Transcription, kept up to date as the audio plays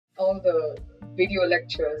all the video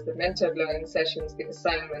lectures, the mentored learning sessions, the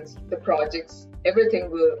assignments, the projects,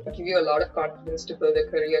 everything will give you a lot of confidence to build a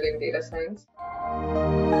career in data science.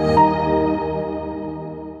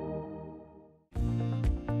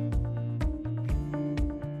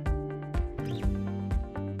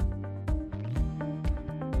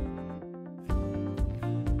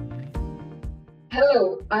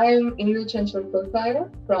 Hello, I'm Indu Chanchal Polpaya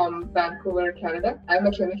from Vancouver, Canada. I'm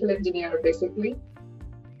a chemical engineer basically.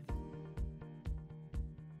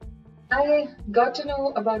 I got to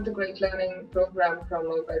know about the Great Learning program from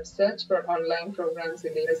a web search for online programs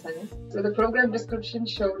in data science. So the program description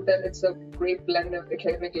showed that it's a great blend of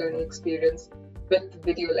academic learning experience with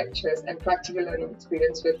video lectures and practical learning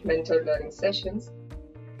experience with mentored learning sessions.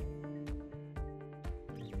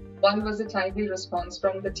 One was a timely response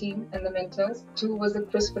from the team and the mentors. Two was the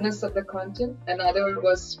crispness of the content. Another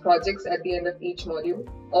was projects at the end of each module.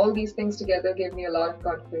 All these things together gave me a lot of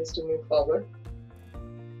confidence to move forward.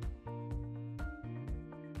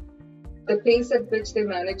 The pace at which they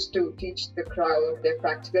managed to teach the crowd their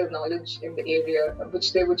practical knowledge in the area,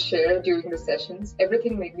 which they would share during the sessions,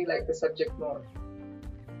 everything made me like the subject more.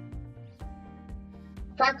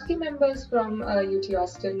 Faculty members from UT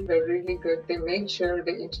Austin were really good. They made sure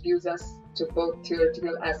they introduced us to both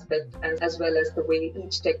theoretical aspect as well as the way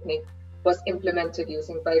each technique was implemented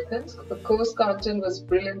using Python. The course content was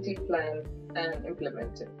brilliantly planned and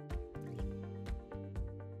implemented.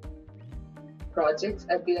 Projects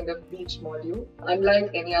at the end of each module.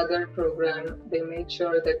 Unlike any other program, they made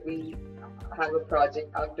sure that we have a project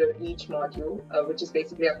after each module, which is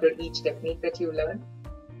basically after each technique that you learn.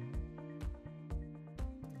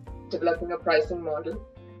 Developing a pricing model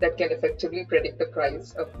that can effectively predict the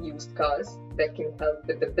price of used cars that can help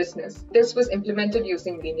with the business. This was implemented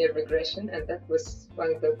using linear regression, and that was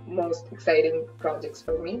one of the most exciting projects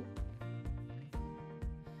for me.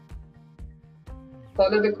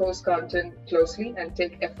 Follow the course content closely and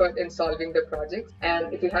take effort in solving the projects.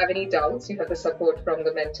 And if you have any doubts, you have the support from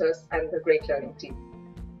the mentors and the Great Learning team.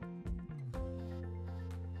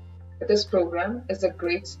 This program is a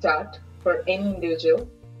great start for any individual,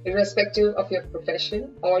 irrespective of your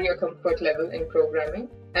profession or your comfort level in programming.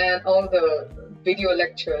 And all the video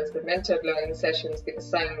lectures, the mentored learning sessions, the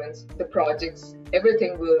assignments, the projects,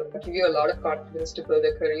 everything will give you a lot of confidence to build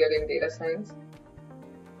a career in data science.